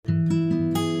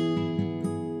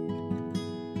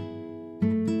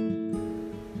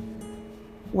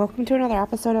Welcome to another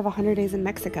episode of 100 Days in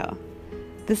Mexico.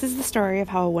 This is the story of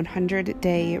how a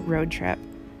 100-day road trip,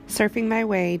 surfing my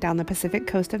way down the Pacific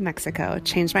coast of Mexico,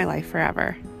 changed my life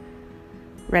forever.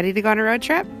 Ready to go on a road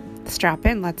trip? Strap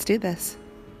in, let's do this.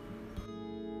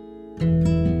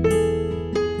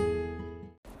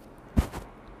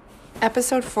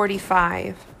 Episode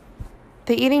 45.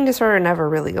 The eating disorder never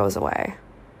really goes away.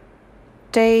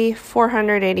 Day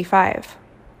 485.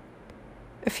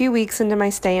 A few weeks into my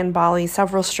stay in Bali,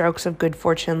 several strokes of good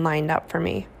fortune lined up for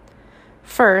me.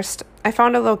 First, I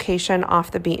found a location off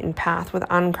the beaten path with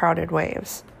uncrowded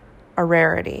waves, a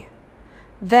rarity.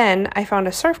 Then, I found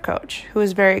a surf coach who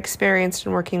was very experienced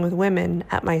in working with women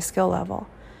at my skill level,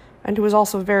 and who was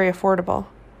also very affordable.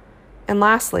 And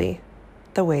lastly,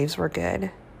 the waves were good.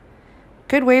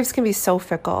 Good waves can be so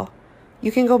fickle.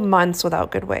 You can go months without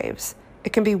good waves.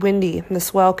 It can be windy, and the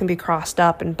swell can be crossed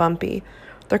up and bumpy.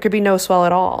 There could be no swell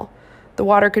at all. The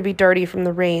water could be dirty from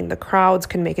the rain. The crowds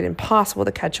can make it impossible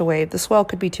to catch a wave. The swell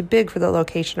could be too big for the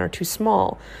location or too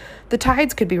small. The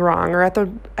tides could be wrong or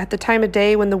at the time of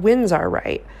day when the winds are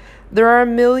right. There are a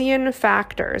million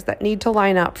factors that need to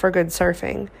line up for good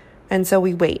surfing. And so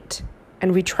we wait,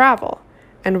 and we travel,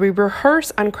 and we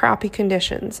rehearse on crappy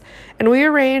conditions, and we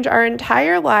arrange our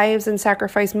entire lives and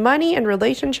sacrifice money and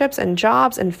relationships and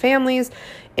jobs and families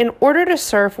in order to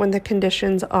surf when the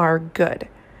conditions are good.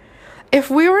 If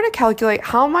we were to calculate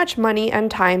how much money and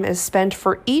time is spent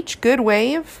for each good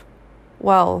wave,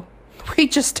 well, we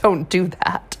just don't do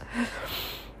that.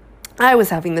 I was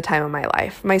having the time of my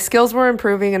life. My skills were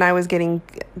improving and I was getting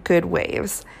good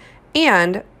waves.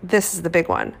 And this is the big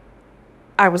one.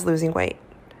 I was losing weight.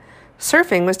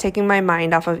 Surfing was taking my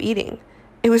mind off of eating.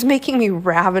 It was making me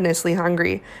ravenously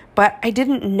hungry, but I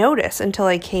didn't notice until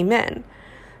I came in.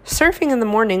 Surfing in the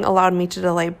morning allowed me to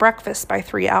delay breakfast by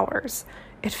 3 hours.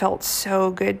 It felt so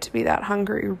good to be that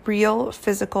hungry, real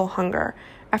physical hunger,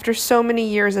 after so many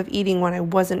years of eating when I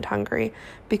wasn't hungry,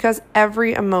 because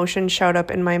every emotion showed up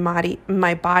in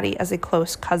my body as a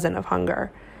close cousin of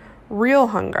hunger. Real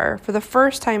hunger, for the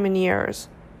first time in years,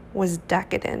 was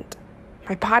decadent.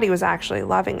 My body was actually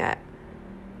loving it.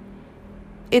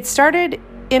 It started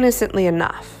innocently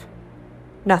enough.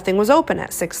 Nothing was open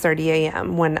at 6:30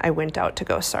 a.m. when I went out to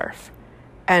go surf.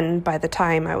 And by the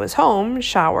time I was home,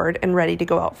 showered, and ready to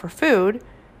go out for food,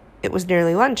 it was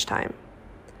nearly lunchtime.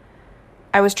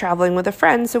 I was traveling with a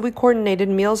friend, so we coordinated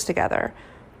meals together.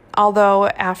 Although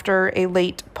after a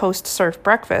late post-surf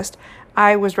breakfast,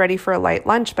 I was ready for a light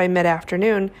lunch by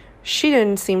mid-afternoon, she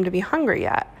didn't seem to be hungry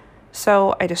yet.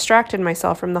 So I distracted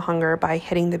myself from the hunger by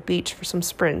hitting the beach for some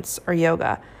sprints or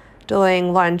yoga,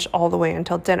 delaying lunch all the way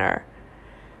until dinner.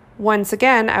 Once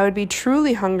again, I would be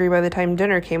truly hungry by the time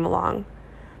dinner came along.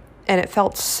 And it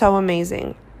felt so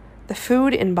amazing. The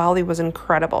food in Bali was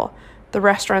incredible. The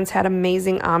restaurants had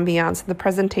amazing ambiance, and the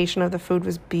presentation of the food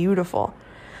was beautiful.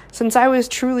 Since I was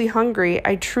truly hungry,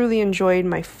 I truly enjoyed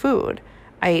my food.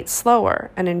 I ate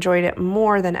slower and enjoyed it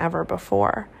more than ever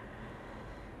before.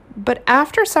 But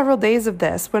after several days of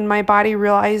this, when my body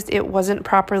realized it wasn't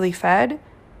properly fed,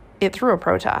 it threw a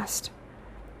protest.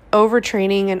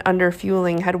 Overtraining and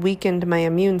underfueling had weakened my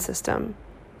immune system.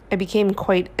 I became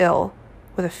quite ill,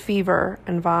 with a fever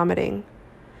and vomiting.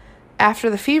 After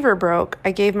the fever broke,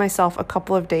 I gave myself a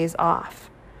couple of days off.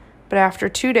 But after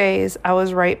 2 days, I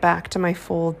was right back to my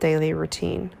full daily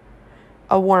routine.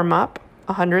 A warm-up,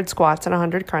 100 squats and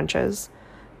 100 crunches,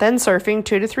 then surfing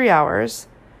 2 to 3 hours,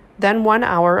 then 1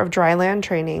 hour of dry land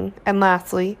training, and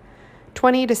lastly,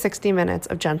 20 to 60 minutes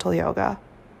of gentle yoga,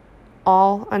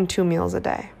 all on 2 meals a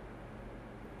day.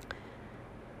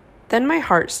 Then my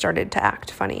heart started to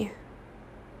act funny.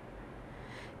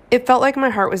 It felt like my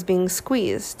heart was being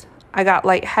squeezed. I got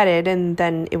lightheaded and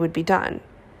then it would be done.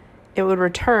 It would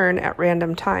return at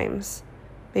random times,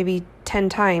 maybe 10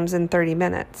 times in 30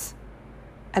 minutes,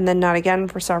 and then not again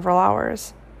for several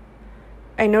hours.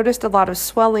 I noticed a lot of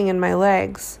swelling in my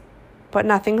legs, but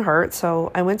nothing hurt,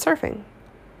 so I went surfing.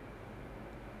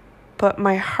 But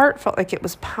my heart felt like it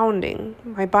was pounding.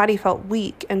 My body felt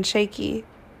weak and shaky.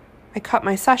 I cut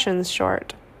my sessions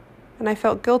short, and I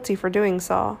felt guilty for doing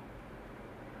so.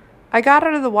 I got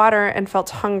out of the water and felt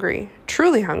hungry,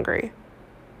 truly hungry.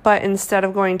 But instead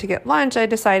of going to get lunch, I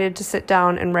decided to sit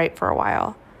down and write for a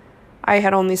while. I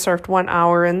had only surfed 1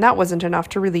 hour, and that wasn't enough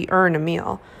to really earn a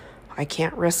meal. I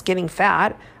can't risk getting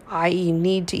fat. I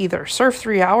need to either surf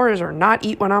 3 hours or not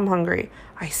eat when I'm hungry.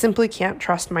 I simply can't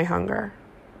trust my hunger.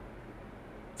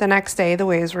 The next day, the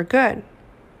waves were good.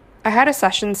 I had a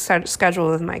session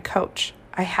scheduled with my coach.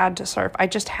 I had to surf. I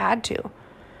just had to.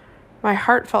 My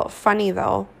heart felt funny,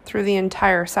 though, through the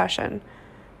entire session,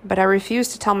 but I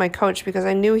refused to tell my coach because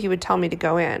I knew he would tell me to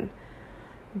go in.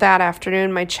 That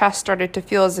afternoon, my chest started to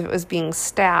feel as if it was being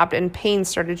stabbed, and pain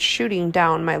started shooting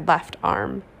down my left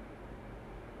arm.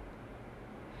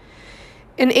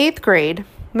 In 8th grade,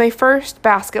 my first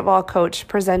basketball coach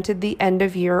presented the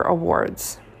end-of-year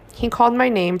awards. He called my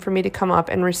name for me to come up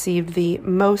and receive the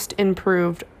Most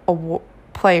Improved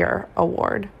Player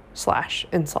Award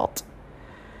 / insult.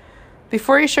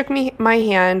 Before he shook my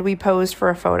hand, we posed for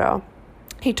a photo.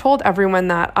 He told everyone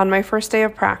that on my first day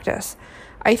of practice,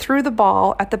 I threw the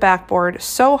ball at the backboard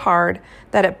so hard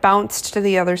that it bounced to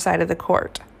the other side of the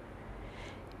court.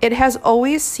 It has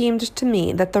always seemed to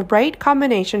me that the right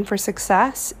combination for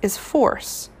success is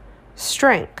force,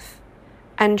 strength,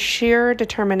 and sheer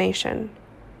determination,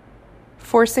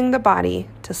 forcing the body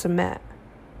to submit.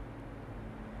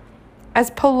 As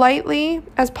politely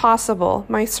as possible,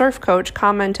 my surf coach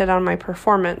commented on my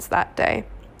performance that day.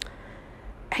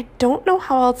 I don't know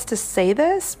how else to say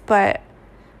this, but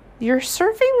your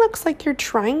surfing looks like you're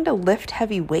trying to lift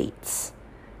heavy weights.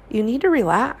 You need to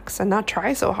relax and not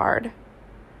try so hard.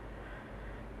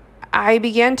 I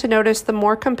began to notice the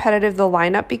more competitive the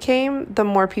lineup became, the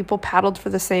more people paddled for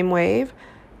the same wave,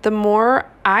 the more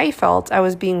I felt I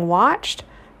was being watched,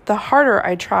 the harder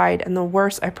I tried and the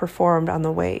worse I performed on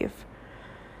the wave.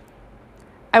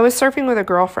 I was surfing with a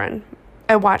girlfriend.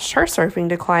 I watched her surfing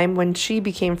decline when she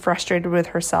became frustrated with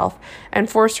herself and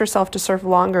forced herself to surf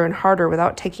longer and harder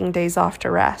without taking days off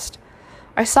to rest.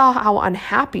 I saw how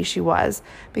unhappy she was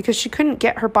because she couldn't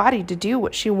get her body to do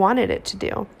what she wanted it to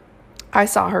do. I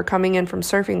saw her coming in from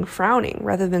surfing frowning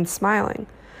rather than smiling.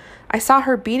 I saw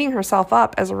her beating herself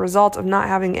up as a result of not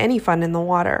having any fun in the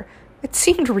water. It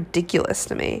seemed ridiculous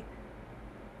to me.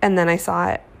 And then I saw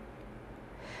it.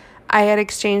 I had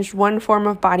exchanged one form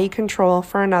of body control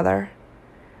for another.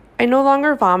 I no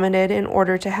longer vomited in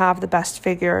order to have the best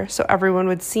figure so everyone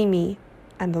would see me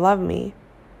and love me.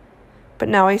 But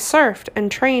now I surfed and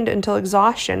trained until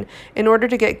exhaustion in order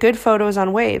to get good photos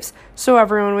on waves so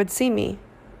everyone would see me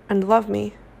and love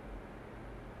me.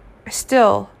 I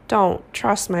still don't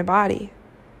trust my body.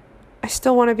 I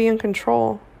still want to be in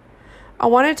control. I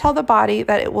want to tell the body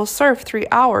that it will surf 3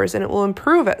 hours and it will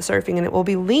improve at surfing and it will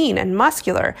be lean and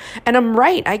muscular. And I'm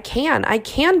right, I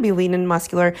can be lean and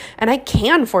muscular, and I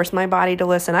can force my body to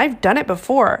listen. I've done it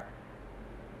before.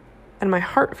 And my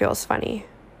heart feels funny.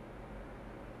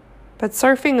 But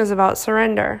surfing is about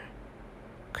surrender.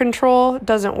 Control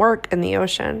doesn't work in the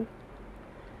ocean.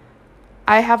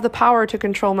 I have the power to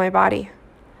control my body.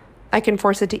 I can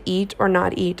force it to eat or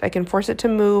not eat. I can force it to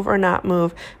move or not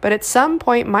move. But at some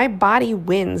point, my body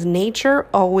wins. Nature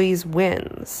always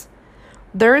wins.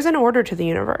 There is an order to the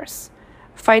universe.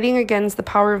 Fighting against the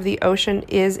power of the ocean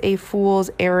is a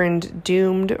fool's errand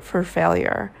doomed for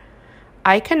failure.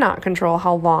 I cannot control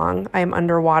how long I am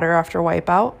underwater after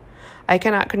wipeout. I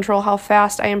cannot control how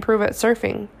fast I improve at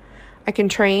surfing. I can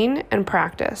train and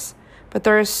practice, but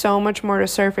there is so much more to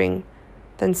surfing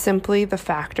than simply the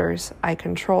factors I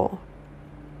control.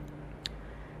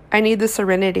 I need the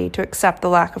serenity to accept the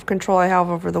lack of control I have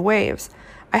over the waves.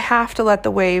 I have to let the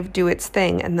wave do its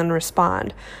thing and then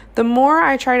respond. The more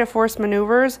I try to force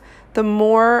maneuvers, the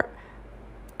more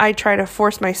I try to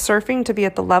force my surfing to be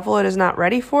at the level it is not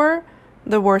ready for,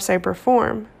 the worse I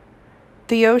perform.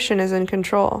 The ocean is in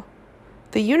control.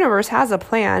 The universe has a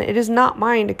plan. It is not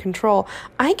mine to control.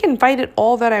 I can fight it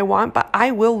all that I want, but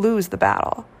I will lose the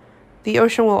battle. The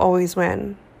ocean will always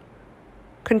win.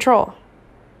 Control.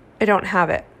 I don't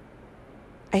have it.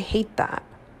 I hate that.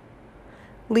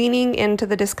 Leaning into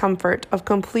the discomfort of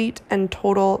complete and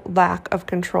total lack of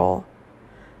control.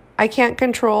 I can't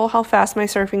control how fast my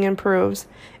surfing improves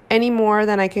any more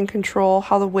than I can control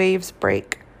how the waves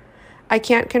break. I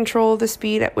can't control the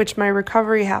speed at which my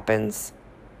recovery happens.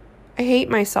 I hate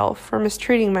myself for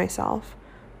mistreating myself,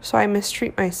 so I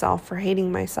mistreat myself for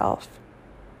hating myself.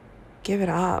 Give it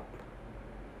up.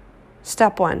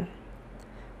 Step 1.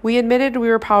 We admitted we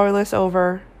were powerless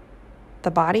over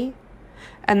the body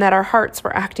and that our hearts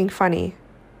were acting funny.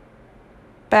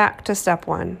 Back to step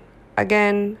 1.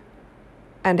 Again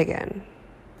and again.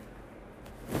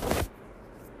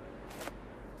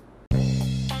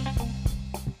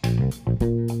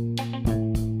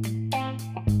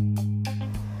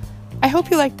 I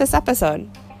hope you liked this episode.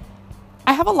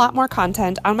 I have a lot more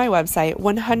content on my website,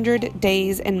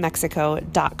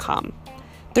 100daysinmexico.com.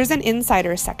 There's an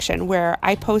insider section where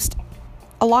I post,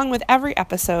 along with every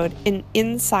episode, an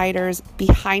insider's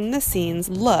behind-the-scenes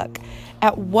look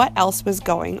at what else was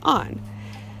going on.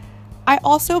 I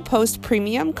also post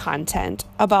premium content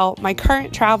about my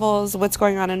current travels, what's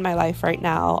going on in my life right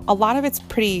now. A lot of it's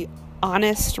pretty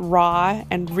honest, raw,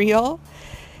 and real.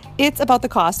 It's about the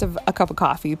cost of a cup of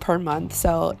coffee per month.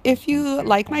 So if you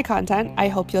like my content, I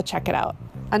hope you'll check it out.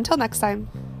 Until next time.